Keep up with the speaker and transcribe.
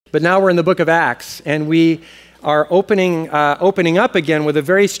But now we're in the book of Acts, and we are opening up again with a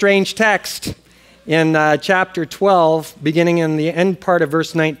very strange text in chapter 12, beginning in the end part of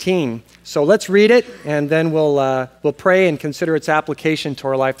verse 19. So let's read it, and then we'll pray and consider its application to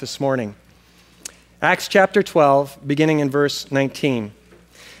our life this morning. Acts chapter 12, beginning in verse 19.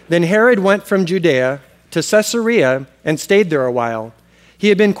 Then Herod went from Judea to Caesarea and stayed there a while. He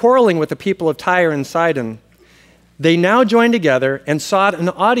had been quarreling with the people of Tyre and Sidon. They now joined together and sought an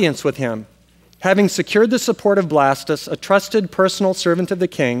audience with him. Having secured the support of Blastus, a trusted personal servant of the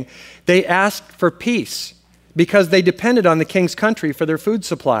king, they asked for peace because they depended on the king's country for their food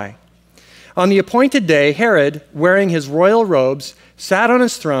supply. On the appointed day, Herod, wearing his royal robes, sat on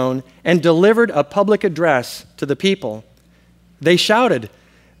his throne and delivered a public address to the people. They shouted,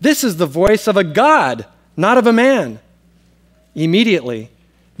 "This is the voice of a god, not of a man." Immediately,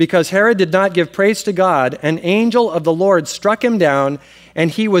 because Herod did not give praise to God, an angel of the Lord struck him down,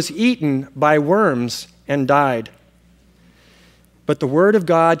 and he was eaten by worms and died. But the word of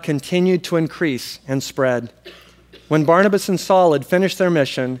God continued to increase and spread. When Barnabas and Saul had finished their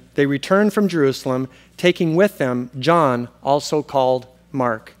mission, they returned from Jerusalem, taking with them John, also called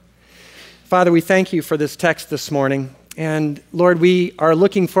Mark. Father, we thank you for this text this morning. And Lord, we are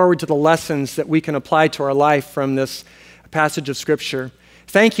looking forward to the lessons that we can apply to our life from this passage of Scripture.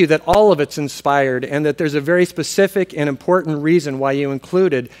 Thank you that all of it's inspired and that there's a very specific and important reason why you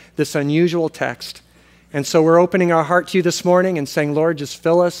included this unusual text. And so we're opening our heart to you this morning and saying, Lord, just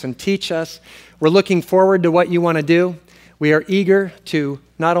fill us and teach us. We're looking forward to what you want to do. We are eager to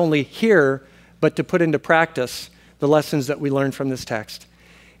not only hear, but to put into practice the lessons that we learned from this text.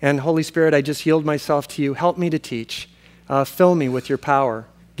 And Holy Spirit, I just yield myself to you. Help me to teach. Fill me with your power.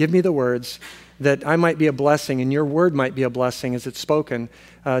 Give me the words that I might be a blessing and your word might be a blessing as it's spoken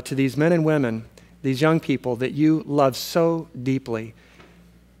to these men and women, these young people that you love so deeply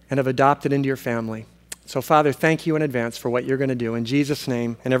and have adopted into your family. So Father, thank you in advance for what you're going to do. In Jesus'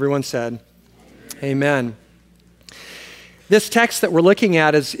 name, and everyone said, Amen. This text that we're looking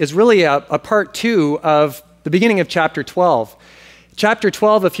at is really a part two of the beginning of chapter 12. Chapter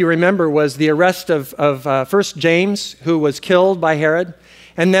 12, if you remember, was the arrest of first James, who was killed by Herod,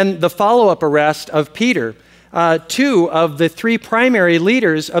 and then the follow-up arrest of Peter, two of the three primary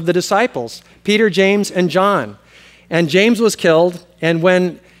leaders of the disciples, Peter, James, and John. And James was killed, and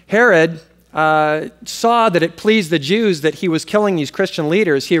when Herod saw that it pleased the Jews that he was killing these Christian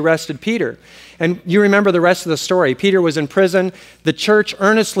leaders, he arrested Peter. And you remember the rest of the story. Peter was in prison. The church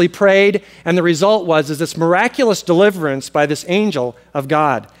earnestly prayed, and the result was this miraculous deliverance by this angel of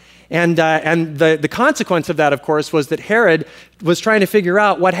God. And the consequence of that, of course, was that Herod was trying to figure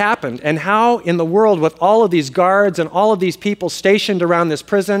out what happened and how in the world, with all of these guards and all of these people stationed around this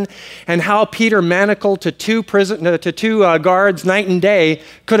prison, and how Peter, manacled to two guards night and day,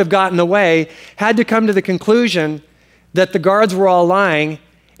 could have gotten away, had to come to the conclusion that the guards were all lying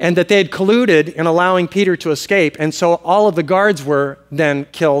and that they had colluded in allowing Peter to escape. And so all of the guards were then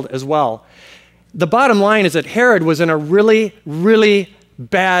killed as well. The bottom line is that Herod was in a really, really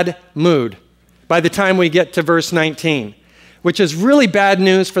bad mood by the time we get to verse 19, which is really bad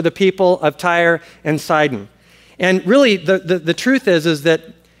news for the people of Tyre and Sidon. And really, the truth is that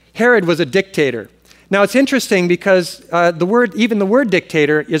Herod was a dictator. Now, it's interesting because even the word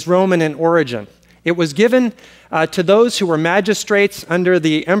dictator is Roman in origin. It was given to those who were magistrates under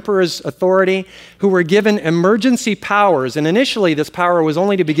the emperor's authority, who were given emergency powers. And initially, this power was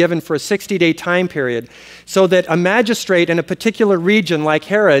only to be given for a 60-day time period, so that a magistrate in a particular region like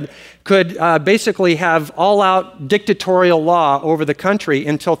Herod could basically have all-out dictatorial law over the country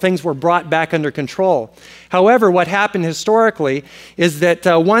until things were brought back under control. However, what happened historically is that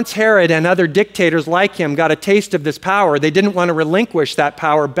once Herod and other dictators like him got a taste of this power, they didn't want to relinquish that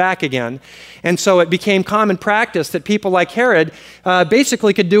power back again. And so it became common practice that people like Herod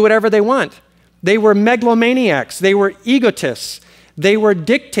basically could do whatever they want. They were megalomaniacs. They were egotists. They were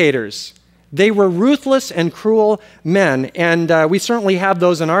dictators. They were ruthless and cruel men, and we certainly have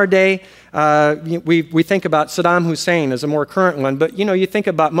those in our day. We think about Saddam Hussein as a more current one, but you think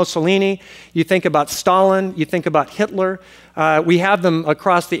about Mussolini, you think about Stalin, you think about Hitler. We have them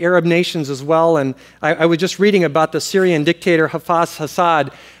across the Arab nations as well, and I was just reading about the Syrian dictator Hafez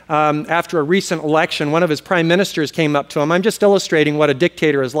Assad. After a recent election, one of his prime ministers came up to him. I'm just illustrating what a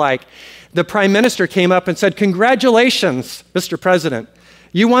dictator is like. The prime minister came up and said, "Congratulations, Mr. President.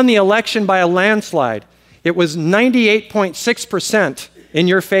 You won the election by a landslide. It was 98.6% in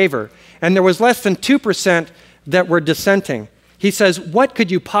your favor, and there was less than 2% that were dissenting." He says, "What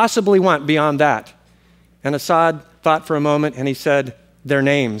could you possibly want beyond that?" And Assad thought for a moment, and he said, "Their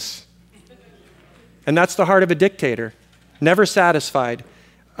names." And that's the heart of a dictator, never satisfied,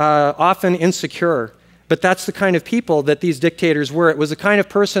 often insecure. But that's the kind of people that these dictators were. It was the kind of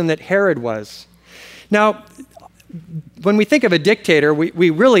person that Herod was. Now, when we think of a dictator, we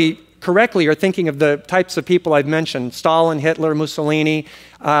really correctly are thinking of the types of people I've mentioned, Stalin, Hitler, Mussolini,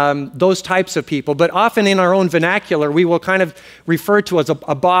 those types of people. But often in our own vernacular, we will kind of refer to as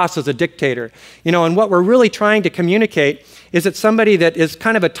a boss as a dictator. And what we're really trying to communicate is that somebody that is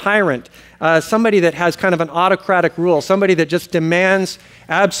kind of a tyrant, somebody that has kind of an autocratic rule, somebody that just demands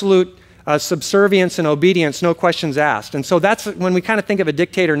absolute subservience and obedience, no questions asked. And so that's when we kind of think of a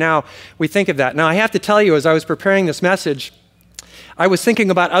dictator now, we think of that. Now, I have to tell you, as I was preparing this message, I was thinking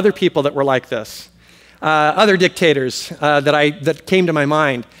about other people that were like this, other dictators that came to my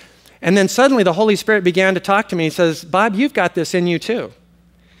mind. And then suddenly the Holy Spirit began to talk to me. He says, Bob, you've got this in you too.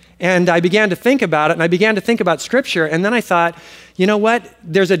 And I began to think about it, and I began to think about Scripture, and then I thought, you know what?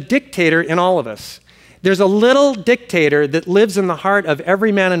 There's a dictator in all of us. There's a little dictator that lives in the heart of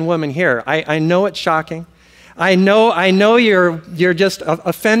every man and woman here. I know it's shocking. I know you're just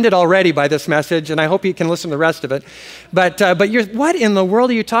offended already by this message, and I hope you can listen to the rest of it. But what in the world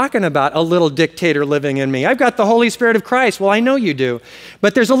are you talking about, a little dictator living in me? I've got the Holy Spirit of Christ. Well, I know you do.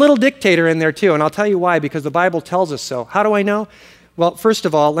 But there's a little dictator in there too, and I'll tell you why, because the Bible tells us so. How do I know? Well, first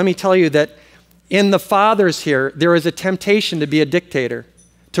of all, let me tell you that in the fathers here, there is a temptation to be a dictator,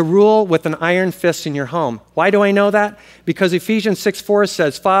 to rule with an iron fist in your home. Why do I know that? Because Ephesians 6:4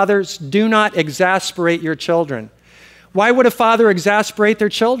 says, fathers, do not exasperate your children. Why would a father exasperate their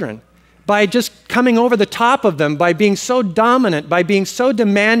children? By just coming over the top of them, by being so dominant, by being so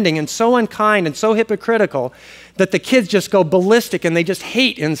demanding and so unkind and so hypocritical that the kids just go ballistic and they just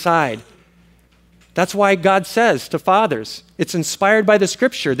hate inside. That's why God says to fathers, it's inspired by the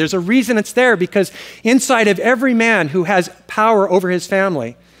Scripture. There's a reason it's there, because inside of every man who has power over his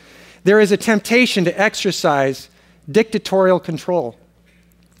family, there is a temptation to exercise dictatorial control.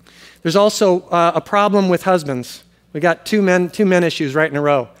 There's also a problem with husbands. We got two men issues right in a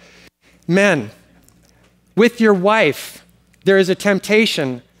row. Men, with your wife, there is a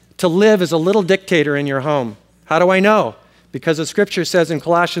temptation to live as a little dictator in your home. How do I know? Because the Scripture says in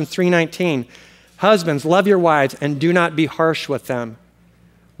Colossians 3:19, husbands, love your wives and do not be harsh with them.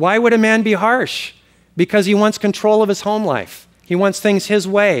 Why would a man be harsh? Because he wants control of his home life. He wants things his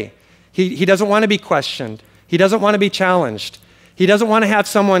way. He doesn't want to be questioned. He doesn't want to be challenged. He doesn't want to have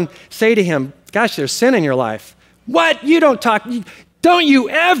someone say to him, gosh, there's sin in your life. What? You don't talk. Don't you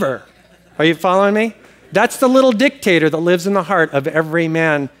ever? Are you following me? That's the little dictator that lives in the heart of every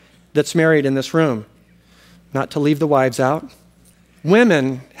man that's married in this room. Not to leave the wives out.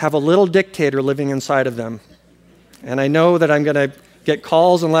 Women have a little dictator living inside of them. And I know that I'm going to get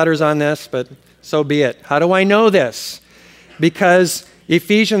calls and letters on this, but so be it. How do I know this? Because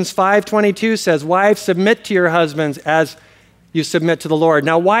Ephesians 5:22 says, wives, submit to your husbands as you submit to the Lord.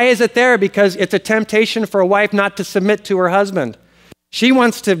 Now, why is it there? Because it's a temptation for a wife not to submit to her husband. She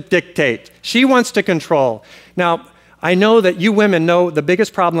wants to dictate. She wants to control. Now, I know that you women know the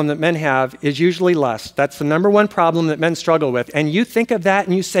biggest problem that men have is usually lust. That's the number one problem that men struggle with. And you think of that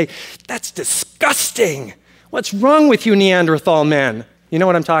and you say, that's disgusting. What's wrong with you Neanderthal men? You know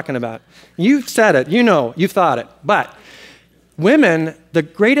what I'm talking about. You've said it. You know. You've thought it. But women, the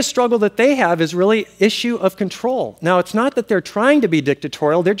greatest struggle that they have is really issue of control. Now, it's not that they're trying to be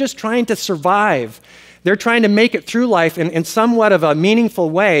dictatorial. They're just trying to survive. They're trying to make it through life in somewhat of a meaningful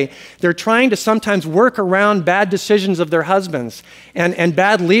way. They're trying to sometimes work around bad decisions of their husbands and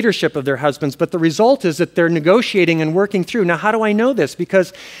bad leadership of their husbands. But the result is that they're negotiating and working through. Now, how do I know this?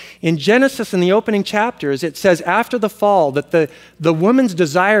 Because in Genesis, in the opening chapters, it says after the fall that the woman's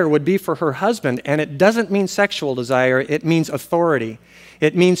desire would be for her husband. And it doesn't mean sexual desire. It means authority.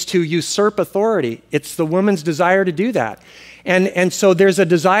 It means to usurp authority. It's the woman's desire to do that. And so there's a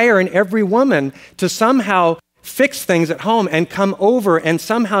desire in every woman to somehow fix things at home and come over and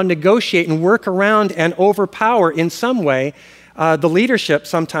somehow negotiate and work around and overpower in some way the leadership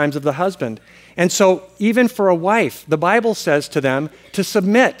sometimes of the husband. And so even for a wife, the Bible says to them to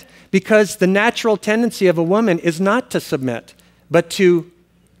submit, because the natural tendency of a woman is not to submit, but to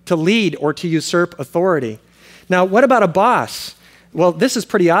lead or to usurp authority. Now, what about a boss? Well, this is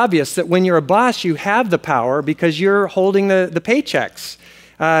pretty obvious that when you're a boss, you have the power because you're holding the paychecks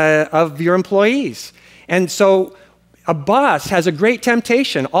of your employees. And so a boss has a great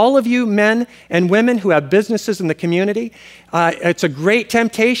temptation. All of you men and women who have businesses in the community, it's a great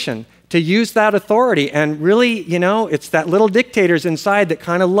temptation to use that authority. And really, you know, it's that little dictator's inside that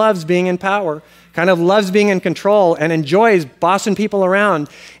kind of loves being in power, kind of loves being in control and enjoys bossing people around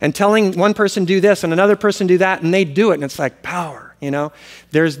and telling one person do this and another person do that, and they do it, and it's like power. You know,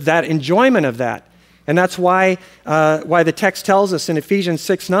 there's that enjoyment of that. And that's why the text tells us in Ephesians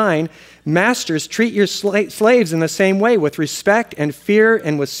 6:9, masters, treat your slaves in the same way, with respect and fear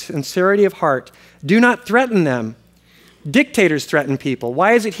and with sincerity of heart. Do not threaten them. Dictators threaten people.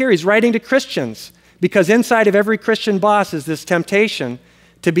 Why is it here? He's writing to Christians, because inside of every Christian boss is this temptation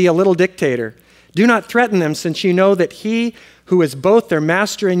to be a little dictator. Do not threaten them, since you know that he who is both their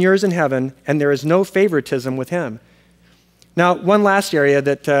master and yours in heaven, and there is no favoritism with him. Now, one last area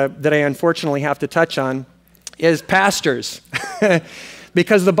that I unfortunately have to touch on is pastors.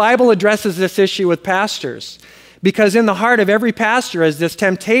 Because the Bible addresses this issue with pastors. Because in the heart of every pastor is this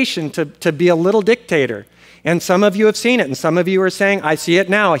temptation to be a little dictator. And some of you have seen it, and some of you are saying, I see it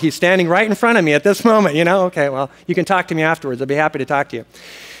now. He's standing right in front of me at this moment. Okay, well, you can talk to me afterwards. I'd be happy to talk to you.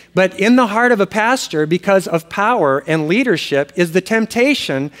 But in the heart of a pastor, because of power and leadership, is the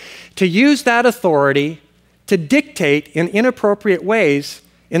temptation to use that authority to dictate in inappropriate ways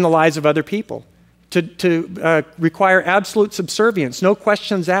in the lives of other people, to require absolute subservience, no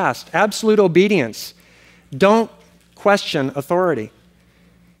questions asked, absolute obedience. Don't question authority.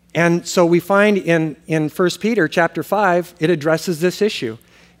 And so we find in 1 Peter chapter 5, it addresses this issue.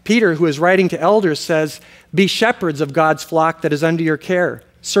 Peter, who is writing to elders, says, be shepherds of God's flock that is under your care,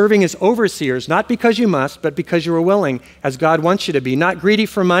 serving as overseers, not because you must, but because you are willing, as God wants you to be, not greedy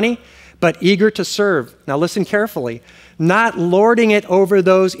for money, but eager to serve. Now listen carefully. Not lording it over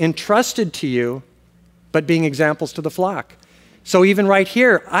those entrusted to you, but being examples to the flock. So even right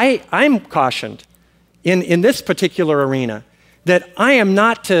here, I'm cautioned in this particular arena that I am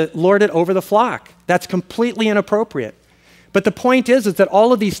not to lord it over the flock. That's completely inappropriate. But the point is that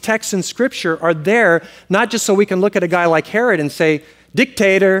all of these texts in Scripture are there not just so we can look at a guy like Herod and say,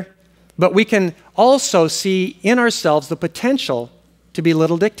 dictator, but we can also see in ourselves the potential to be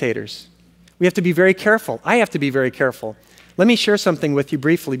little dictators. We have to be very careful. I have to be very careful. Let me share something with you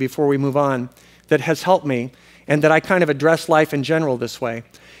briefly before we move on that has helped me and that I kind of address life in general this way,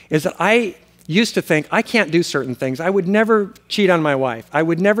 is that I used to think I can't do certain things. I would never cheat on my wife. I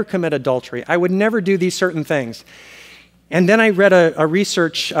would never commit adultery. I would never do these certain things. And then I read a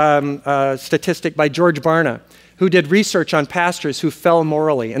research statistic by George Barna, who did research on pastors who fell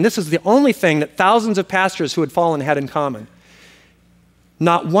morally. And this is the only thing that thousands of pastors who had fallen had in common.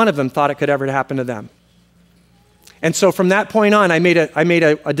 Not one of them thought it could ever happen to them. And so from that point on, I made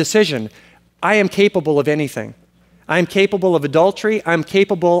a decision. I am capable of anything. I am capable of adultery. I'm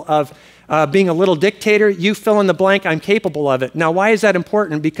capable of being a little dictator. You fill in the blank, I'm capable of it. Now, why is that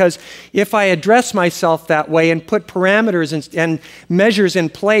important? Because if I address myself that way and put parameters and measures in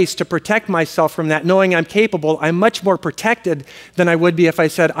place to protect myself from that, knowing I'm capable, I'm much more protected than I would be if I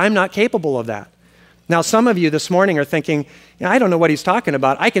said, I'm not capable of that. Now, some of you this morning are thinking, I don't know what he's talking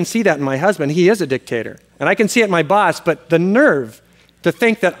about. I can see that in my husband. He is a dictator. And I can see it in my boss, but the nerve to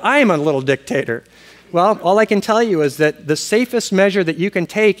think that I'm a little dictator. Well, all I can tell you is that the safest measure that you can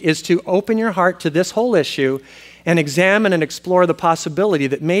take is to open your heart to this whole issue and examine and explore the possibility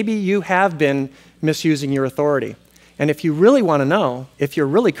that maybe you have been misusing your authority. And if you really want to know, if you're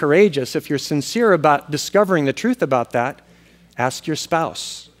really courageous, if you're sincere about discovering the truth about that, ask your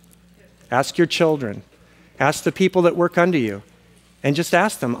spouse. Ask your children. Ask the people that work under you. And just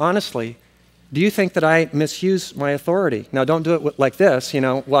ask them, honestly, do you think that I misuse my authority? Now, don't do it like this,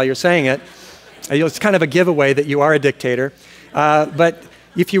 while you're saying it. It's kind of a giveaway that you are a dictator. But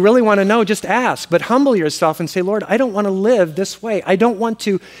if you really want to know, just ask. But humble yourself and say, Lord, I don't want to live this way. I don't want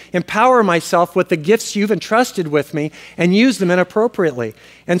to empower myself with the gifts you've entrusted with me and use them inappropriately.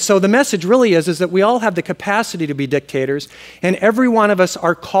 And so the message really is that we all have the capacity to be dictators, and every one of us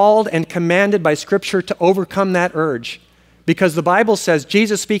are called and commanded by Scripture to overcome that urge. Because the Bible says,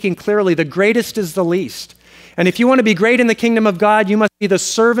 Jesus speaking clearly, the greatest is the least. And if you want to be great in the kingdom of God, you must be the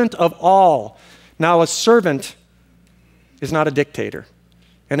servant of all. Now, a servant is not a dictator,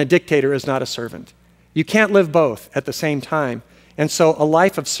 and a dictator is not a servant. You can't live both at the same time. And so a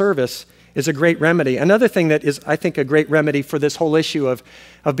life of service is a great remedy. Another thing that is, I think, a great remedy for this whole issue of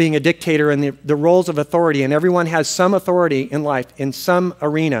being a dictator and the roles of authority, and everyone has some authority in life, in some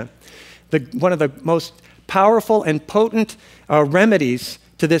arena. One of the most powerful and potent remedies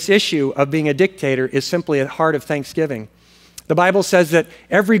to this issue of being a dictator is simply a heart of thanksgiving. The Bible says that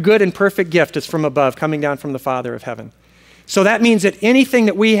every good and perfect gift is from above, coming down from the Father of heaven. So that means that anything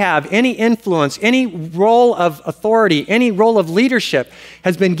that we have, any influence, any role of authority, any role of leadership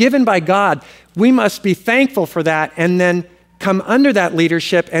has been given by God. We must be thankful for that and then come under that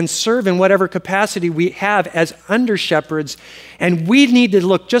leadership and serve in whatever capacity we have as under shepherds. And we need to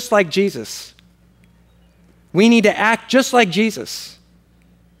look just like Jesus. We need to act just like Jesus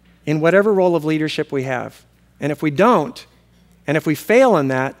in whatever role of leadership we have. And if we don't, and if we fail in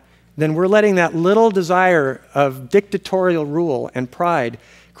that, then we're letting that little desire of dictatorial rule and pride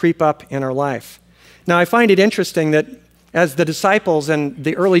creep up in our life. Now, I find it interesting that as the disciples and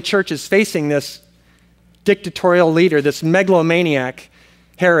the early church is facing this dictatorial leader, this megalomaniac,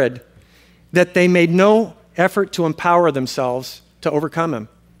 Herod, that they made no effort to empower themselves to overcome him.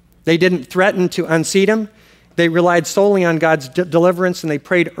 They didn't threaten to unseat him. They relied solely on God's deliverance, and they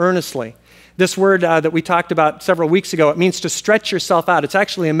prayed earnestly. This word that we talked about several weeks ago, it means to stretch yourself out. It's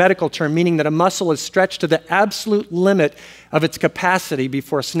actually a medical term, meaning that a muscle is stretched to the absolute limit of its capacity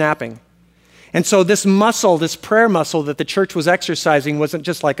before snapping. And so this muscle, this prayer muscle that the church was exercising wasn't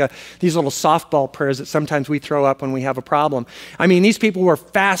just like these little softball prayers that sometimes we throw up when we have a problem. I mean, these people were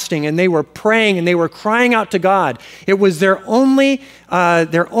fasting and they were praying and they were crying out to God. It was their only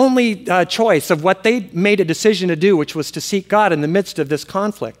choice of what they made a decision to do, which was to seek God in the midst of this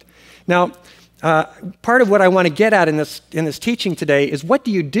conflict. Now, part of what I want to get at in this teaching today is, what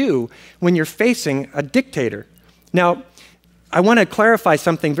do you do when you're facing a dictator? Now, I want to clarify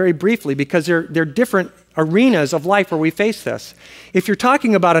something very briefly, because there are different arenas of life where we face this. If you're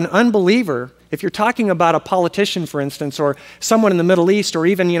talking about an unbeliever, if you're talking about a politician, for instance, or someone in the Middle East, or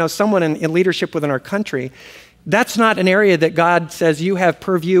even someone in leadership within our country, that's not an area that God says you have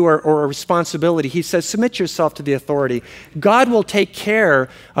purview or a responsibility. He says, submit yourself to the authority. God will take care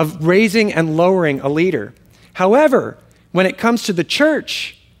of raising and lowering a leader. However, when it comes to the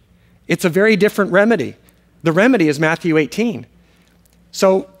church, it's a very different remedy. The remedy is Matthew 18.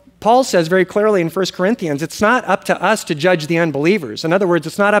 So Paul says very clearly in 1 Corinthians, it's not up to us to judge the unbelievers. In other words,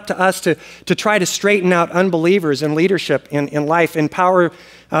 it's not up to us to try to straighten out unbelievers in leadership, in life, in power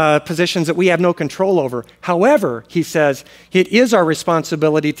positions that we have no control over. However, he says, it is our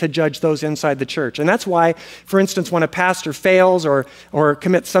responsibility to judge those inside the church. And that's why, for instance, when a pastor fails or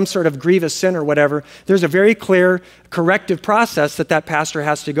commits some sort of grievous sin or whatever, there's a very clear corrective process that pastor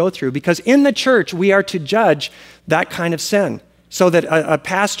has to go through. Because in the church, we are to judge that kind of sin, so that a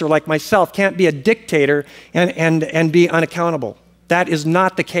pastor like myself can't be a dictator and be unaccountable. That is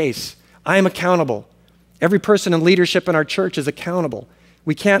not the case. I am accountable. Every person in leadership in our church is accountable.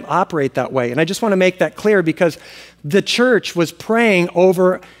 We can't operate that way. And I just want to make that clear, because the church was praying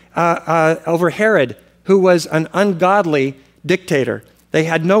over Herod, who was an ungodly dictator. They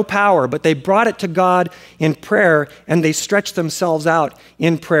had no power, but they brought it to God in prayer, and they stretched themselves out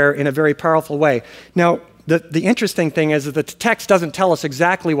in prayer in a very powerful way. Now, the interesting thing is that the text doesn't tell us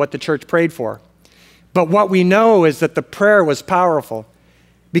exactly what the church prayed for. But what we know is that the prayer was powerful,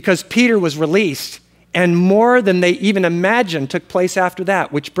 because Peter was released, and more than they even imagined took place after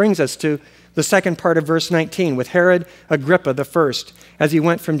that, which brings us to the second part of verse 19, with Herod Agrippa I, as he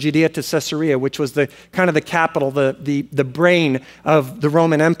went from Judea to Caesarea, which was the kind of the capital, the brain of the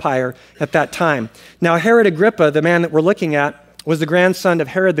Roman Empire at that time. Now, Herod Agrippa, the man that we're looking at, was the grandson of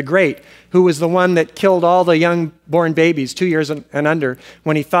Herod the Great, who was the one that killed all the young-born babies 2 years and under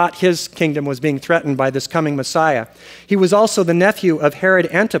when he thought his kingdom was being threatened by this coming Messiah. He was also the nephew of Herod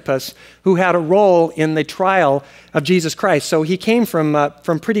Antipas, who had a role in the trial of Jesus Christ. So he came from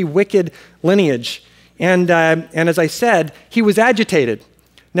pretty wicked lineage. And as I said, he was agitated.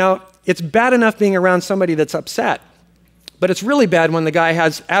 Now, it's bad enough being around somebody that's upset, but it's really bad when the guy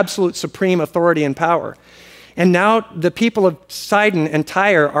has absolute supreme authority and power. And now the people of Sidon and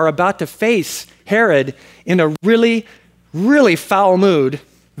Tyre are about to face Herod in a really, really foul mood,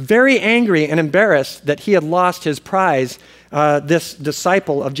 very angry and embarrassed that he had lost his prize, this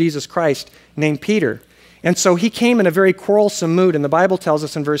disciple of Jesus Christ named Peter. And so he came in a very quarrelsome mood, and the Bible tells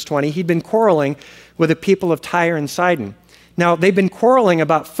us in verse 20, he'd been quarreling with the people of Tyre and Sidon. Now, they've been quarreling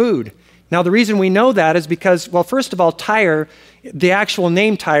about food. Now, the reason we know that is because, well, first of all, Tyre, the actual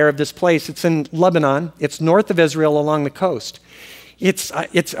name Tyre of this place, it's in Lebanon. It's north of Israel along the coast. It's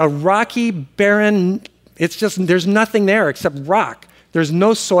a rocky, barren, there's nothing there except rock. There's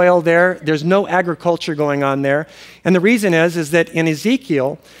no soil there. There's no agriculture going on there. And the reason is that in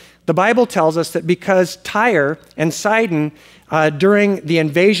Ezekiel, the Bible tells us that because Tyre and Sidon, during the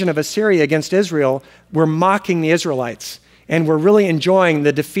invasion of Assyria against Israel, were mocking the Israelites. And we're really enjoying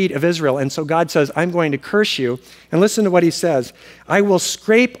the defeat of Israel. And so God says, I'm going to curse you. And listen to what he says. I will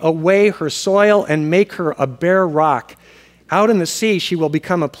scrape away her soil and make her a bare rock. Out in the sea she will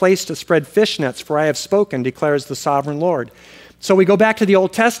become a place to spread fish nets, for I have spoken, declares the sovereign Lord. So we go back to the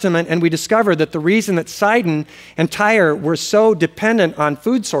Old Testament and we discover that the reason that Sidon and Tyre were so dependent on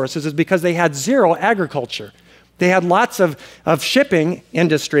food sources is because they had zero agriculture. They had lots of shipping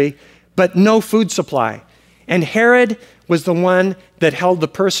industry, but no food supply. And Herod was the one that held the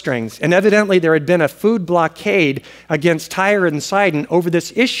purse strings. And evidently there had been a food blockade against Tyre and Sidon over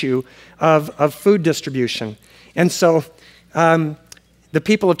this issue of food distribution. And so The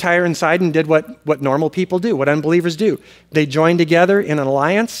people of Tyre and Sidon did what normal people do, what unbelievers do. They joined together in an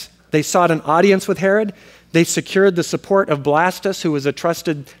alliance. They sought an audience with Herod. They secured the support of Blastus, who was a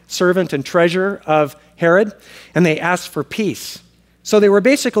trusted servant and treasurer of Herod, and they asked for peace. So they were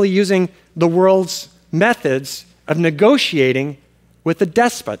basically using the world's methods of negotiating with a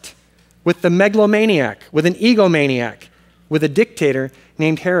despot, with the megalomaniac, with an egomaniac, with a dictator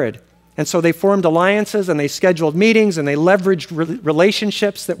named Herod. And so they formed alliances, and they scheduled meetings, and they leveraged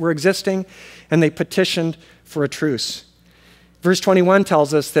relationships that were existing, and they petitioned for a truce. Verse 21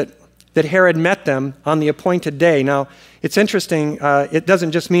 tells us that Herod met them on the appointed day. Now, it's interesting. It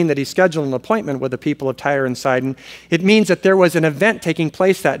doesn't just mean that he scheduled an appointment with the people of Tyre and Sidon. It means that there was an event taking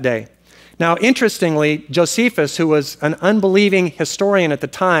place that day. Now, interestingly, Josephus, who was an unbelieving historian at the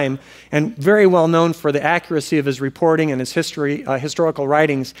time and very well known for the accuracy of his reporting and his historical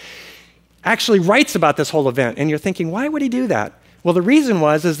writings, actually writes about this whole event. And you're thinking, why would he do that? Well, the reason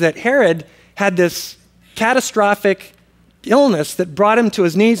is that Herod had this catastrophic illness that brought him to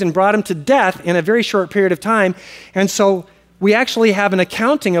his knees and brought him to death in a very short period of time. And so we actually have an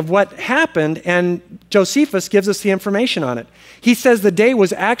accounting of what happened, and Josephus gives us the information on it. He says the day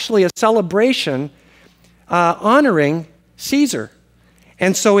was actually a celebration honoring Caesar.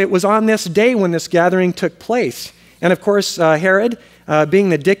 And so it was on this day when this gathering took place. And of course, Herod, being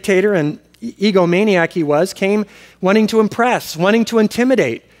the dictator and egomaniac he was, came wanting to impress, wanting to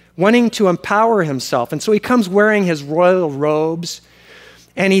intimidate, wanting to empower himself. And so he comes wearing his royal robes,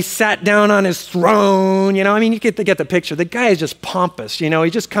 and he sat down on his throne. You get the picture. The guy is just pompous. He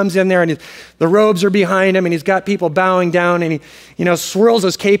just comes in there, and the robes are behind him, and he's got people bowing down, and he swirls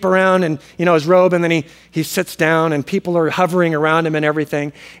his cape around and his robe, and then he sits down, and people are hovering around him and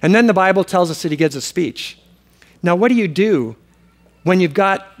everything. And then the Bible tells us that he gives a speech. Now, what do you do when you've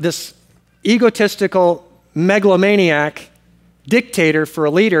got this egotistical megalomaniac dictator for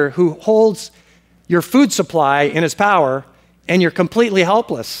a leader who holds your food supply in his power, and you're completely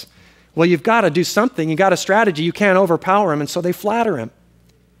helpless? Well, you've got to do something. You've got a strategy. You can't overpower him, and so they flatter him.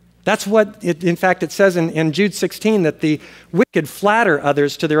 That's what, in fact, it says in Jude 16, that the wicked flatter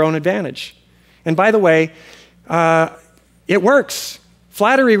others to their own advantage. And by the way, it works.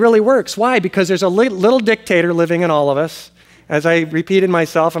 Flattery really works. Why? Because there's a little dictator living in all of us. As I repeated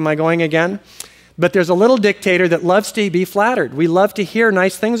myself, am I going again? But there's a little dictator that loves to be flattered. We love to hear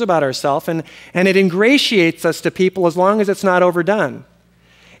nice things about ourselves, and it ingratiates us to people as long as it's not overdone.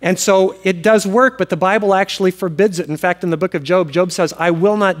 And so it does work, but the Bible actually forbids it. In fact, in the book of Job, Job says, I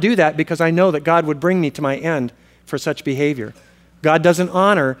will not do that because I know that God would bring me to my end for such behavior. God doesn't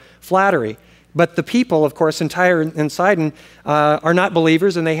honor flattery. But the people, of course, in Tyre and Sidon are not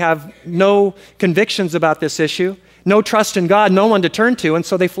believers, and they have no convictions about this issue, no trust in God, no one to turn to, and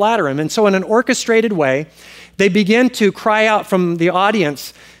so they flatter him. And so in an orchestrated way, they begin to cry out from the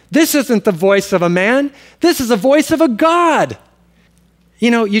audience, this isn't the voice of a man, this is the voice of a God.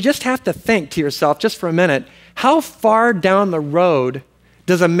 You just have to think to yourself just for a minute, how far down the road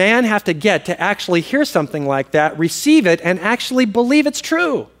does a man have to get to actually hear something like that, receive it, and actually believe it's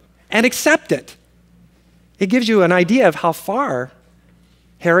true and accept it? It gives you an idea of how far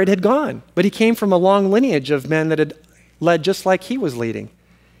Herod had gone, but he came from a long lineage of men that had led just like he was leading.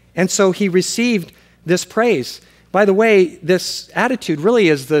 And so he received this praise. By the way, this attitude really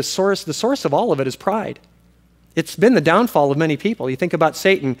is the source of all of it is pride. It's been the downfall of many people. You think about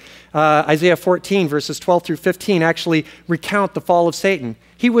Satan. Isaiah 14, verses 12 through 15 actually recount the fall of Satan.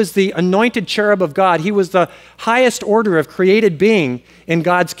 He was the anointed cherub of God. He was the highest order of created being in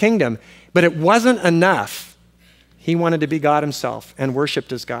God's kingdom. But it wasn't enough. He wanted to be God himself and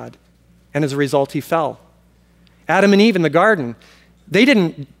worshiped as God. And as a result, he fell. Adam and Eve in the garden, they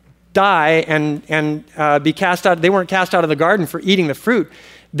didn't die and be cast out. They weren't cast out of the garden for eating the fruit.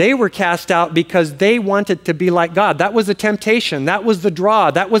 They were cast out because they wanted to be like God. That was the temptation. That was the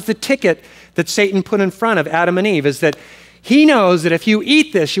draw. That was the ticket that Satan put in front of Adam and Eve, is that he knows that if you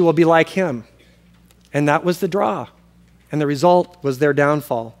eat this, you will be like him. And that was the draw. And the result was their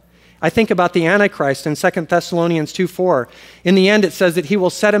downfall. I think about the Antichrist in 2 Thessalonians 2:4. In the end, it says that he will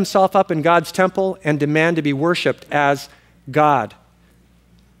set himself up in God's temple and demand to be worshiped as God.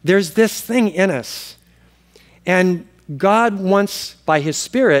 There's this thing in us. And God wants, by his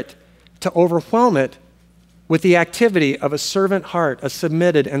Spirit, to overwhelm it with the activity of a servant heart, a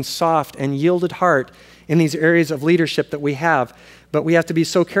submitted and soft and yielded heart in these areas of leadership that we have. But we have to be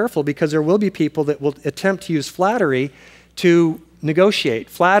so careful, because there will be people that will attempt to use flattery to negotiate,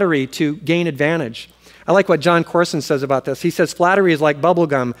 flattery to gain advantage. I like what John Corson says about this. He says, flattery is like bubble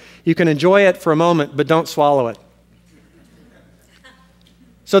gum. You can enjoy it for a moment, but don't swallow it.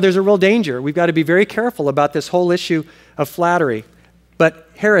 So there's a real danger. We've got to be very careful about this whole issue of flattery. But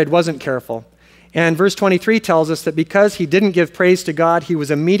Herod wasn't careful. And verse 23 tells us that because he didn't give praise to God, he was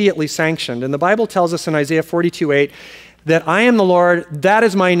immediately sanctioned. And the Bible tells us in Isaiah 42:8 that I am the Lord, that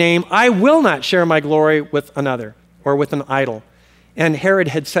is my name. I will not share my glory with another or with an idol. And Herod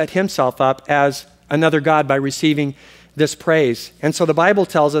had set himself up as another god by receiving this praise. And so the Bible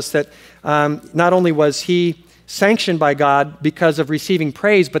tells us that not only was he sanctioned by God because of receiving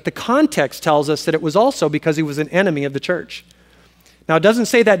praise, but the context tells us that it was also because he was an enemy of the church. Now, it doesn't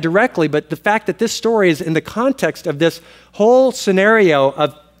say that directly, but the fact that this story is in the context of this whole scenario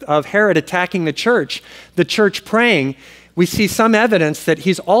of Herod attacking the church praying, we see some evidence that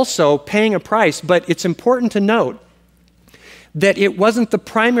he's also paying a price. But it's important to note that it wasn't the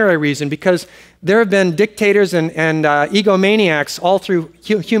primary reason, because there have been dictators and egomaniacs all through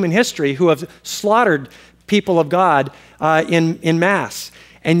human history who have slaughtered people of God in mass,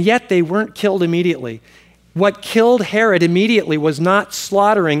 and yet they weren't killed immediately. What killed Herod immediately was not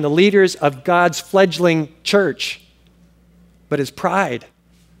slaughtering the leaders of God's fledgling church, but his pride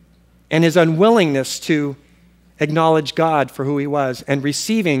and his unwillingness to acknowledge God for who he was and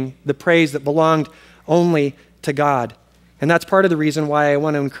receiving the praise that belonged only to God. And that's part of the reason why I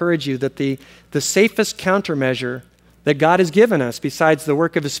want to encourage you that the safest countermeasure that God has given us, besides the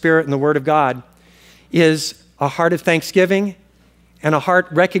work of the Spirit and the Word of God, is a heart of thanksgiving and a heart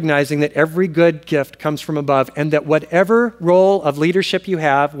recognizing that every good gift comes from above, and that whatever role of leadership you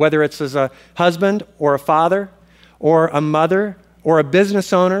have, whether it's as a husband or a father or a mother or a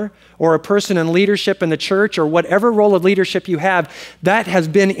business owner or a person in leadership in the church, or whatever role of leadership you have, that has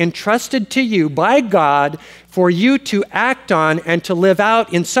been entrusted to you by God for you to act on and to live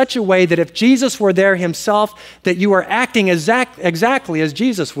out in such a way that if Jesus were there himself, that you are acting exactly as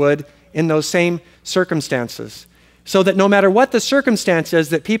Jesus would in those same circumstances. So that no matter what the circumstance is,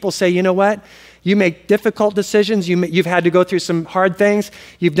 that people say, you know what? You make difficult decisions. You've had to go through some hard things.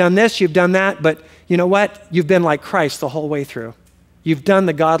 You've done this, you've done that. But you know what? You've been like Christ the whole way through. You've done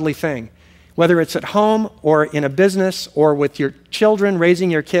the godly thing. Whether it's at home or in a business or with your children, raising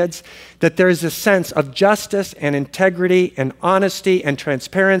your kids, that there's a sense of justice and integrity and honesty and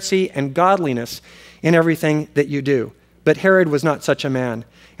transparency and godliness in everything that you do. But Herod was not such a man.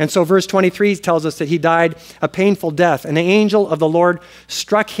 And so verse 23 tells us that he died a painful death. An angel of the Lord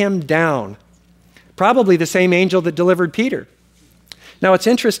struck him down. Probably the same angel that delivered Peter. Now it's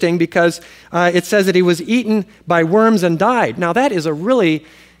interesting because it says that he was eaten by worms and died. Now that is a really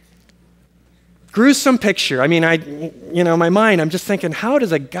gruesome picture. I mean, in my mind, I'm just thinking, how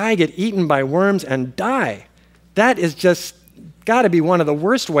does a guy get eaten by worms and die? That is just got to be one of the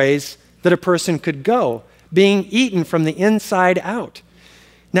worst ways that a person could go, being eaten from the inside out.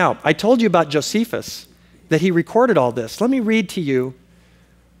 Now, I told you about Josephus, that he recorded all this. Let me read to you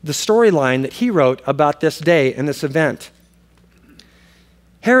the storyline that he wrote about this day and this event.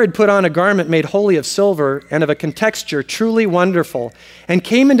 Herod put on a garment made wholly of silver and of a contexture truly wonderful, and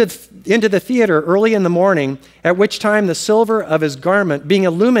came into the theater early in the morning, at which time the silver of his garment, being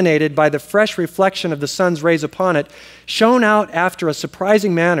illuminated by the fresh reflection of the sun's rays upon it, shone out after a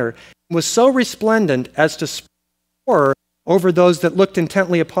surprising manner, and was so resplendent as to spread horror over those that looked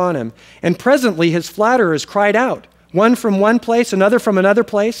intently upon him. And presently his flatterers cried out, one from one place, another from another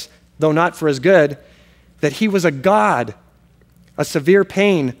place, though not for his good, that he was a god. A severe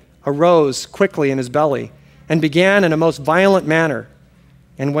pain arose quickly in his belly and began in a most violent manner.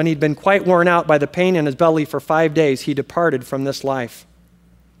 And when he'd been quite worn out by the pain in his belly for 5 days, he departed from this life.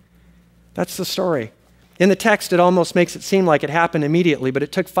 That's the story. In the text, it almost makes it seem like it happened immediately, but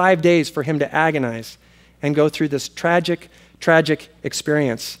it took 5 days for him to agonize and go through this tragic, tragic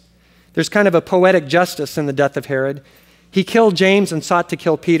experience. There's kind of a poetic justice in the death of Herod. He killed James and sought to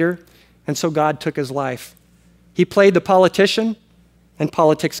kill Peter, and so God took his life. He played the politician, and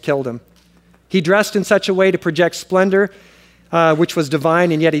politics killed him. He dressed in such a way to project splendor, which was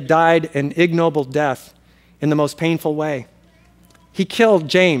divine, and yet he died an ignoble death in the most painful way. He killed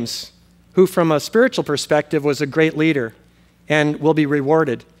James, who from a spiritual perspective was a great leader and will be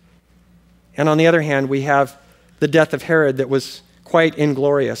rewarded. And on the other hand, we have the death of Herod that was quite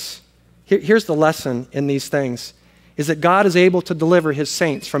inglorious. Here's the lesson in these things, is that God is able to deliver his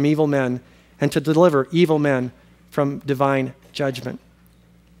saints from evil men and to deliver evil men from divine judgment.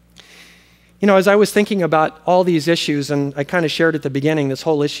 You know, as I was thinking about all these issues, and I kind of shared at the beginning this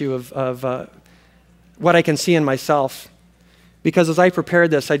whole issue of what I can see in myself, because as I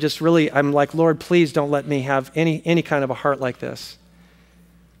prepared this, I'm like, Lord, please don't let me have any kind of a heart like this.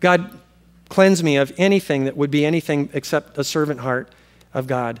 God, cleanse me of anything that would be anything except a servant heart of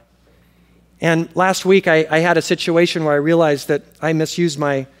God. And last week, I had a situation where I realized that I misused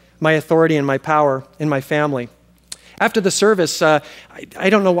my authority and my power in my family. After the service, I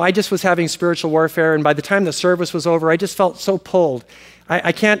don't know why, I just was having spiritual warfare, and by the time the service was over, I just felt so pulled.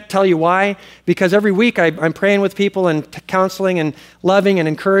 I can't tell you why, because every week I'm praying with people and counseling and loving and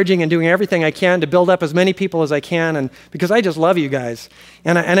encouraging and doing everything I can to build up as many people as I can, and because I just love you guys,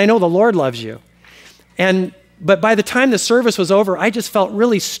 and I know the Lord loves you. But by the time the service was over, I just felt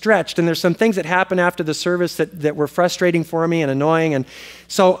really stretched, and there's some things that happened after the service that were frustrating for me and annoying, and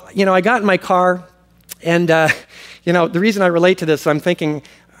so, I got in my car, and, the reason I relate to this, I'm thinking,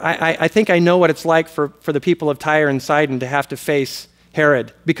 I think I know what it's like for the people of Tyre and Sidon to have to face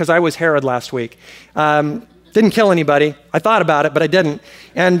Herod, because I was Herod last week. Didn't kill anybody. I thought about it, but I didn't.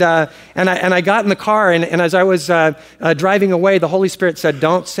 And I got in the car, and as I was driving away, the Holy Spirit said,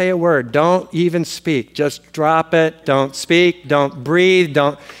 don't say a word. Don't even speak. Just drop it. Don't speak. Don't breathe.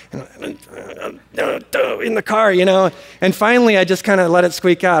 Don't in the car, And finally, I just kind of let it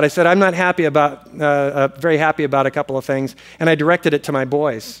squeak out. I said, I'm not happy very happy about a couple of things. And I directed it to my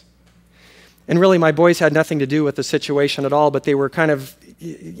boys. And really, my boys had nothing to do with the situation at all, but they were kind of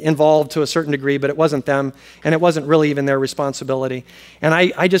involved to a certain degree, but it wasn't them, and it wasn't really even their responsibility. And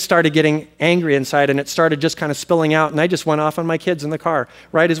I just started getting angry inside, and it started just kind of spilling out, and I just went off on my kids in the car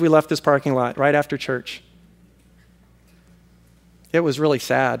right as we left this parking lot, right after church. It was really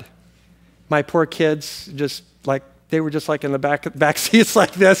sad. My poor kids, they were just like in the back seats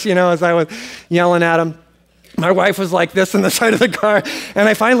like this, as I was yelling at them. My wife was like this on the side of the car. And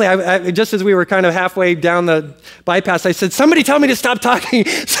I finally, just as we were kind of halfway down the bypass, I said, somebody tell me to stop talking.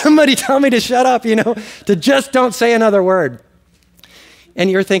 Somebody tell me to shut up, to just don't say another word.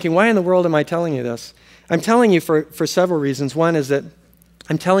 And you're thinking, why in the world am I telling you this? I'm telling you for several reasons. One is that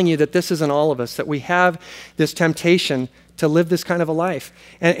I'm telling you that this isn't all of us, that we have this temptation to live this kind of a life.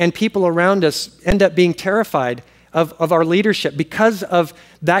 And people around us end up being terrified of our leadership because of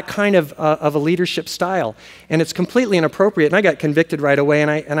that kind of a leadership style. And it's completely inappropriate. And I got convicted right away,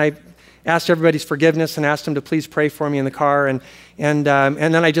 and I asked everybody's forgiveness and asked them to please pray for me in the car. And then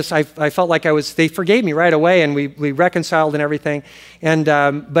I felt like they forgave me right away, and we reconciled and everything.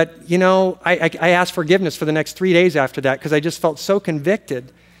 But I asked forgiveness for the next 3 days after that because I just felt so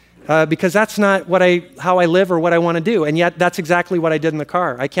convicted. Because that's not how I live or what I want to do. And yet that's exactly what I did in the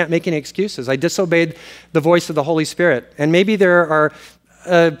car. I can't make any excuses. I disobeyed the voice of the Holy Spirit. And maybe there are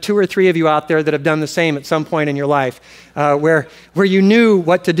 2 or 3 of you out there that have done the same at some point in your life, where you knew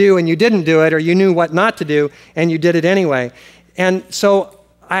what to do and you didn't do it, or you knew what not to do and you did it anyway. And so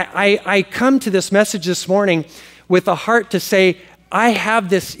I come to this message this morning with a heart to say, I have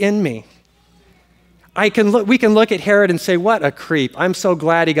this in me. We can look at Herod and say, what a creep. I'm so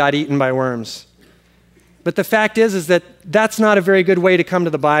glad he got eaten by worms. But the fact is that that's not a very good way to come to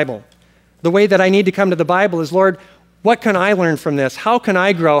the Bible. The way that I need to come to the Bible is, Lord, what can I learn from this? How can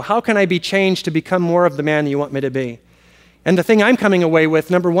I grow? How can I be changed to become more of the man that you want me to be? And the thing I'm coming away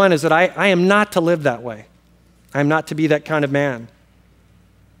with, number one, is that I am not to live that way. I'm not to be that kind of man.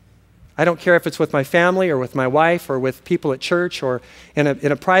 I don't care if it's with my family or with my wife or with people at church or in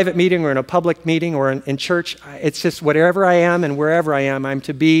a private meeting or in a public meeting or in church. It's just whatever I am and wherever I am, I'm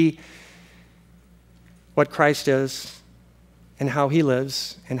to be what Christ is and how he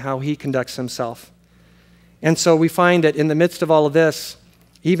lives and how he conducts himself. And so we find that in the midst of all of this,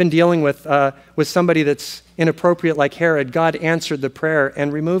 even dealing with somebody that's inappropriate like Herod, God answered the prayer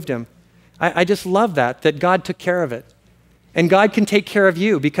and removed him. I just love that God took care of it. And God can take care of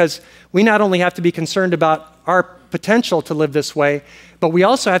you, because we not only have to be concerned about our potential to live this way, but we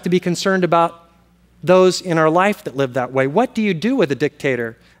also have to be concerned about those in our life that live that way. What do you do with a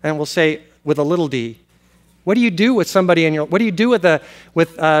dictator? And we'll say with a little d. What do you do with somebody what do you do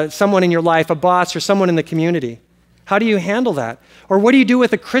with someone in your life, a boss or someone in the community? How do you handle that? Or what do you do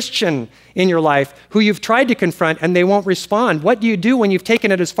with a Christian in your life who you've tried to confront and they won't respond? What do you do when you've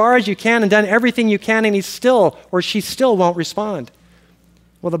taken it as far as you can and done everything you can and he still or she still won't respond?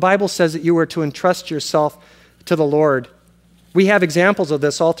 Well, the Bible says that you are to entrust yourself to the Lord. We have examples of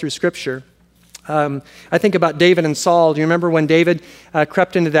this all through Scripture. I think about David and Saul. Do you remember when David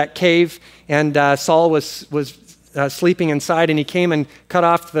crept into that cave and Saul was sleeping inside, and he came and cut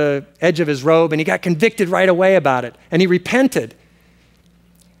off the edge of his robe, and he got convicted right away about it, and he repented.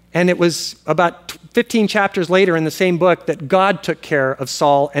 And it was about 15 chapters later in the same book that God took care of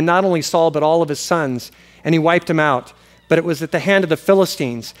Saul, and not only Saul, but all of his sons, and he wiped them out. But it was at the hand of the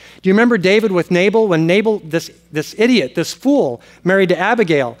Philistines. Do you remember David with Nabal? When Nabal, this idiot, this fool, married to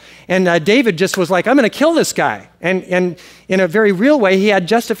Abigail. And David just was like, I'm going to kill this guy. And in a very real way, he had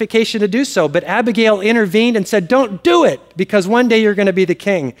justification to do so. But Abigail intervened and said, don't do it, because one day you're going to be the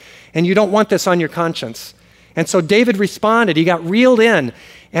king. And you don't want this on your conscience. And so David responded. He got reeled in.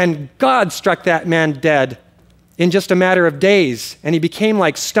 And God struck that man dead. in just a matter of days, and he became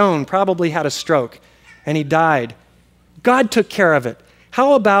like stone, probably had a stroke, and he died. God took care of it.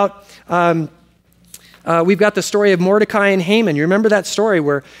 How about, we've got the story of Mordecai and Haman. You remember that story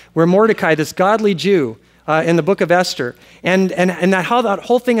where Mordecai, this godly Jew, in the book of Esther, and how that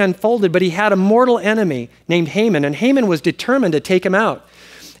whole thing unfolded, but he had a mortal enemy named Haman, and Haman was determined to take him out.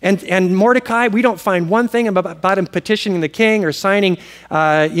 And Mordecai, we don't find one thing about him petitioning the king or signing,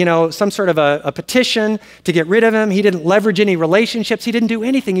 some sort of a petition to get rid of him. He didn't leverage any relationships. He didn't do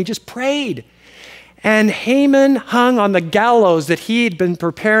anything. He just prayed. And Haman hung on the gallows that he had been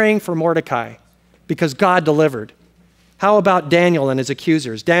preparing for Mordecai because God delivered. How about Daniel and his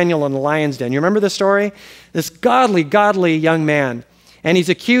accusers? Daniel in the lion's den. You remember the story? This godly young man. And he's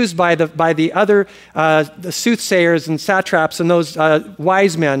accused by the other the soothsayers and satraps and those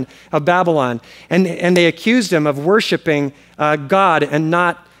wise men of Babylon. And they accused him of worshiping God and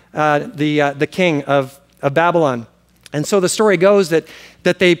not the king of Babylon. And so the story goes that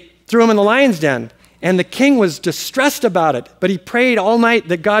they threw him in the lion's den. And the king was distressed about it, but he prayed all night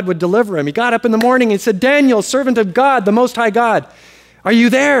that God would deliver him. He got up in the morning and said, "Daniel, servant of God, the Most High God, are you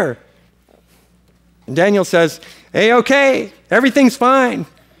there?" And Daniel says, "Hey, okay, everything's fine.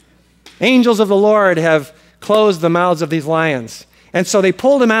 Angels of the Lord have closed the mouths of these lions." And so they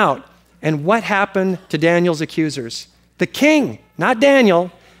pulled him out. And what happened to Daniel's accusers? The king, not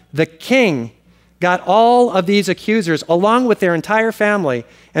Daniel, the king got all of these accusers along with their entire family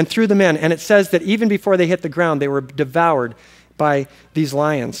and threw them in. And it says that even before they hit the ground, they were devoured by these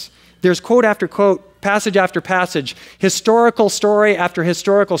lions. There's quote after quote, passage after passage, historical story after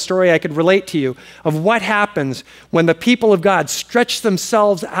historical story I could relate to you of what happens when the people of God stretch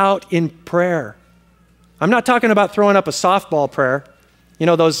themselves out in prayer. I'm not talking about throwing up a softball prayer. You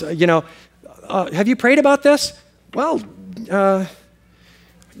know, those, have you prayed about this? Well,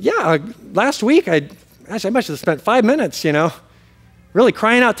 yeah, last week I must have spent 5 minutes, really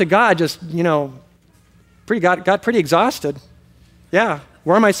crying out to God, just, got pretty exhausted. Yeah,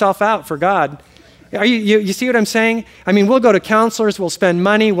 wore myself out for God. You see what I'm saying? I mean, we'll go to counselors, we'll spend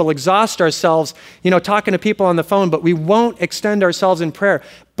money, we'll exhaust ourselves, talking to people on the phone, but we won't extend ourselves in prayer.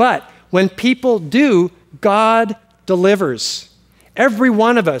 But when people do, God delivers. Every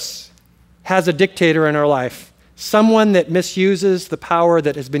one of us has a dictator in our life. Someone that misuses the power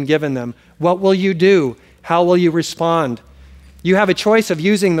that has been given them. What will you do? How will you respond? You have a choice of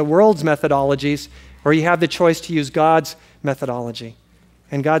using the world's methodologies, or you have the choice to use God's methodology.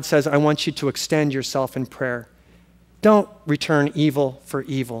 And God says, I want you to extend yourself in prayer. Don't return evil for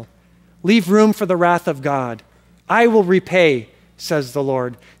evil. Leave room for the wrath of God. I will repay, says the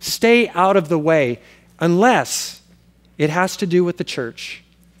Lord. Stay out of the way, unless it has to do with the church,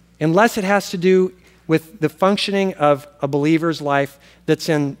 unless it has to do with the functioning of a believer's life that's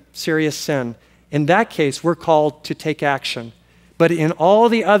in serious sin. In that case, we're called to take action. But in all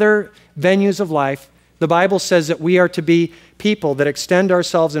the other venues of life, the Bible says that we are to be people that extend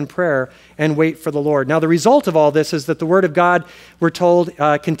ourselves in prayer and wait for the Lord. Now, the result of all this is that the Word of God, we're told,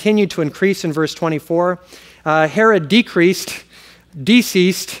 continued to increase in verse 24. Herod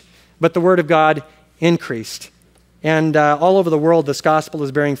deceased, but the Word of God increased. And all over the world, this gospel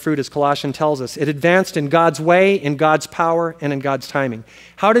is bearing fruit, as Colossians tells us. It advanced in God's way, in God's power, and in God's timing.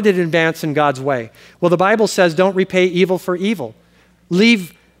 How did it advance in God's way? Well, the Bible says, don't repay evil for evil.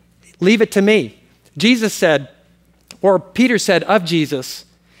 Leave it to me. Jesus said, or Peter said of Jesus,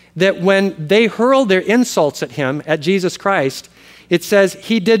 that when they hurled their insults at him, at Jesus Christ, it says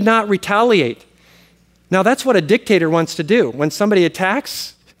he did not retaliate. Now, that's what a dictator wants to do. When somebody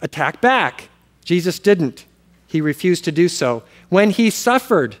attacks, attack back. Jesus didn't. He refused to do so. When he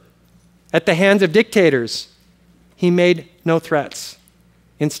suffered at the hands of dictators, he made no threats.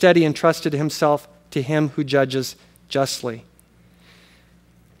 Instead, he entrusted himself to him who judges justly.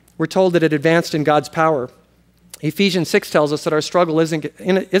 We're told that it advanced in God's power. Ephesians 6 tells us that our struggle isn't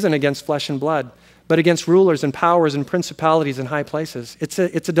against flesh and blood, but against rulers and powers and principalities in high places. It's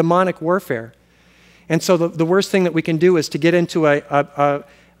a demonic warfare. And so the worst thing that we can do is to get into a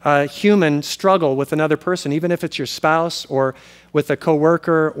human struggle with another person, even if it's your spouse or with a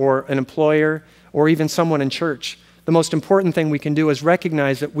coworker or an employer or even someone in church. The most important thing we can do is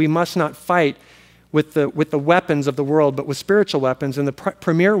recognize that we must not fight with the weapons of the world, but with spiritual weapons. And the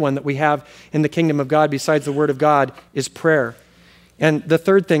premier one that we have in the kingdom of God, besides the Word of God, is prayer. And the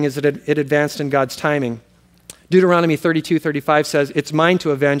third thing is that it advanced in God's timing. Deuteronomy 32:35 says, "It's mine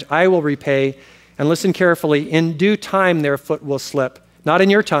to avenge, I will repay." And listen carefully, "In due time their foot will slip." Not in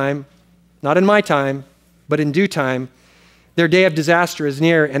your time, not in my time, but in due time. Their day of disaster is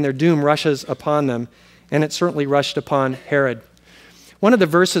near, and their doom rushes upon them. And it certainly rushed upon Herod. One of the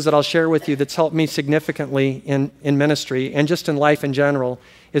verses that I'll share with you that's helped me significantly in ministry and just in life in general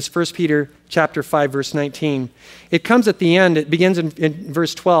is 1 Peter chapter 5, verse 19. It comes at the end. It begins in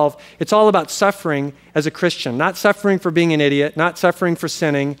verse 12. It's all about suffering as a Christian, not suffering for being an idiot, not suffering for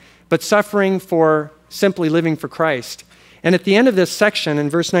sinning, but suffering for simply living for Christ. And at the end of this section,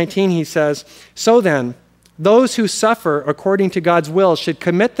 in verse 19, he says, "So then, those who suffer according to God's will should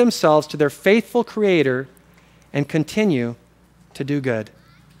commit themselves to their faithful Creator and continue to do good."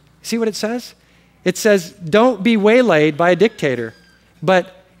 See what it says? It says, don't be waylaid by a dictator,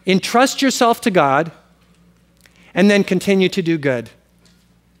 but entrust yourself to God and then continue to do good.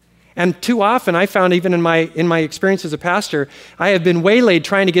 And too often, I found even in my experience as a pastor, I have been waylaid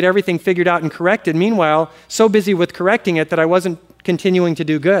trying to get everything figured out and corrected. Meanwhile, so busy with correcting it that I wasn't continuing to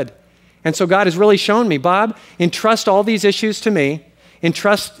do good. And so God has really shown me, Bob, entrust all these issues to me.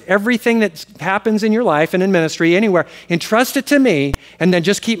 Entrust everything that happens in your life and in ministry, anywhere. Entrust it to me, and then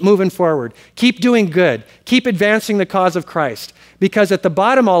just keep moving forward. Keep doing good. Keep advancing the cause of Christ. Because at the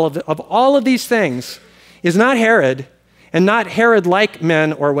bottom of all of these things is not Herod, and not Herod-like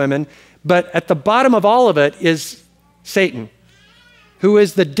men or women, but at the bottom of all of it is Satan, who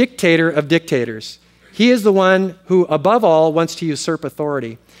is the dictator of dictators. He is the one who, above all, wants to usurp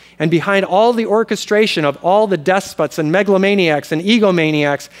authority. And behind all the orchestration of all the despots and megalomaniacs and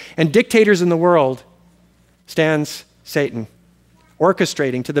egomaniacs and dictators in the world stands Satan,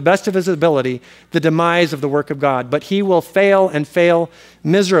 orchestrating to the best of his ability the demise of the work of God. But he will fail and fail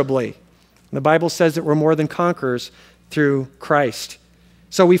miserably. The Bible says that we're more than conquerors through Christ.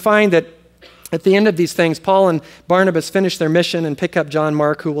 So we find that at the end of these things, Paul and Barnabas finish their mission and pick up John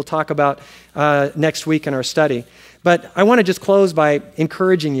Mark, who we'll talk about next week in our study. But I want to just close by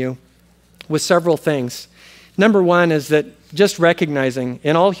encouraging you with several things. Number one is that just recognizing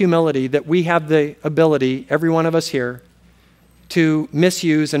in all humility that we have the ability, every one of us here, to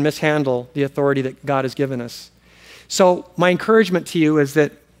misuse and mishandle the authority that God has given us. So my encouragement to you is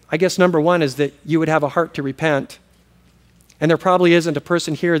that, I guess number one is that you would have a heart to repent. And there probably isn't a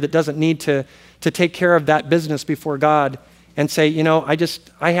person here that doesn't need to take care of that business before God and say, you know,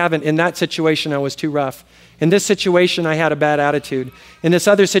 I haven't, in that situation, I was too rough. In this situation, I had a bad attitude. In this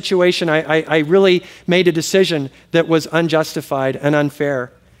other situation, I really made a decision that was unjustified and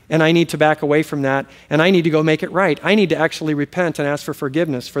unfair. And I need to back away from that. And I need to go make it right. I need to actually repent and ask for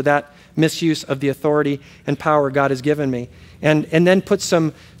forgiveness for that misuse of the authority and power God has given me. And then put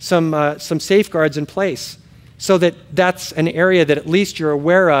some safeguards in place so that that's an area that at least you're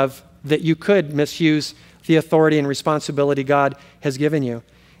aware of that you could misuse the authority and responsibility God has given you.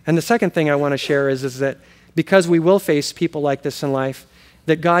 And the second thing I want to share is that because we will face people like this in life,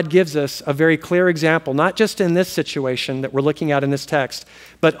 that God gives us a very clear example, not just in this situation that we're looking at in this text,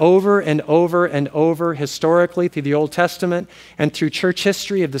 but over and over and over historically through the Old Testament and through church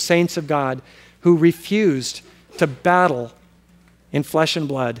history of the saints of God who refused to battle in flesh and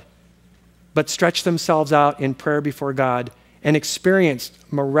blood, but stretched themselves out in prayer before God and experienced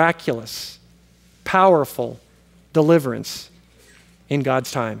miraculous, powerful deliverance in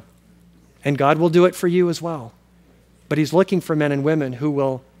God's time. And God will do it for you as well. But he's looking for men and women who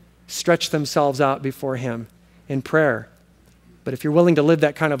will stretch themselves out before him in prayer. But if you're willing to live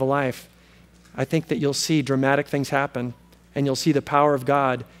that kind of a life, I think that you'll see dramatic things happen, and you'll see the power of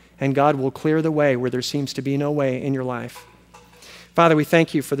God, and God will clear the way where there seems to be no way in your life. Father, we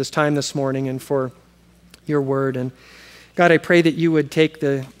thank you for this time this morning and for your word. And God, I pray that you would take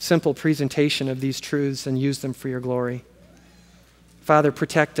the simple presentation of these truths and use them for your glory. Father,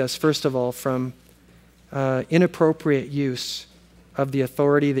 protect us, first of all, from inappropriate use of the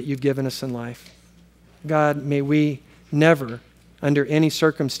authority that you've given us in life. God, may we never, under any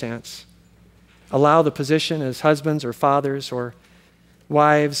circumstance, allow the position as husbands or fathers or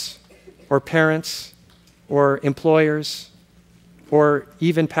wives or parents or employers or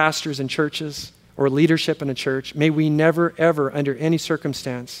even pastors in churches or leadership in a church, may we never, ever, under any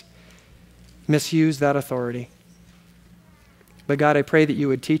circumstance, misuse that authority. But God, I pray that you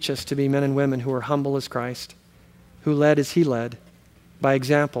would teach us to be men and women who are humble as Christ, who led as he led, by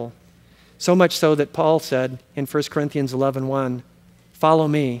example. So much so that Paul said in 1 Corinthians 11:1, follow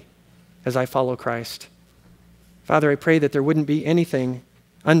me as I follow Christ. Father, I pray that there wouldn't be anything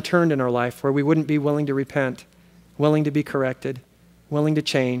unturned in our life where we wouldn't be willing to repent, willing to be corrected, willing to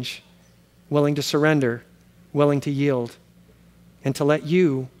change, willing to surrender, willing to yield, and to let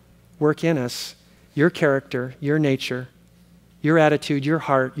you work in us your character, your nature, your attitude, your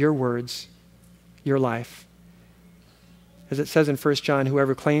heart, your words, your life. As it says in 1 John,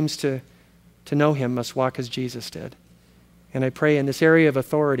 whoever claims to know him must walk as Jesus did. And I pray in this area of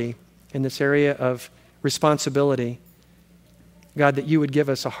authority, in this area of responsibility, God, that you would give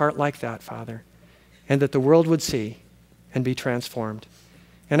us a heart like that, Father, and that the world would see and be transformed.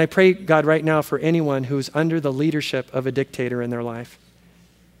 And I pray, God, right now for anyone who's under the leadership of a dictator in their life.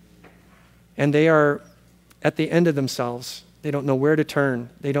 And they are at the end of themselves. They don't know where to turn.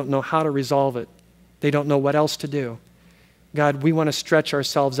 They don't know how to resolve it. They don't know what else to do. God, we want to stretch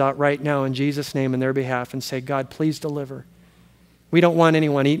ourselves out right now in Jesus' name in their behalf and say, God, please deliver. We don't want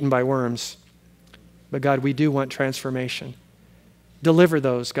anyone eaten by worms, but God, we do want transformation. Deliver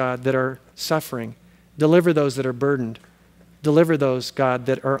those, God, that are suffering. Deliver those that are burdened. Deliver those, God,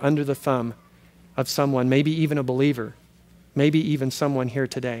 that are under the thumb of someone, maybe even a believer, maybe even someone here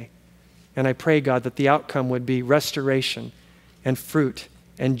today. And I pray, God, that the outcome would be restoration and fruit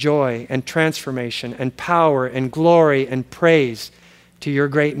and joy and transformation and power and glory and praise to your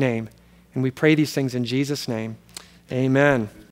great name. And we pray these things in Jesus' name. Amen.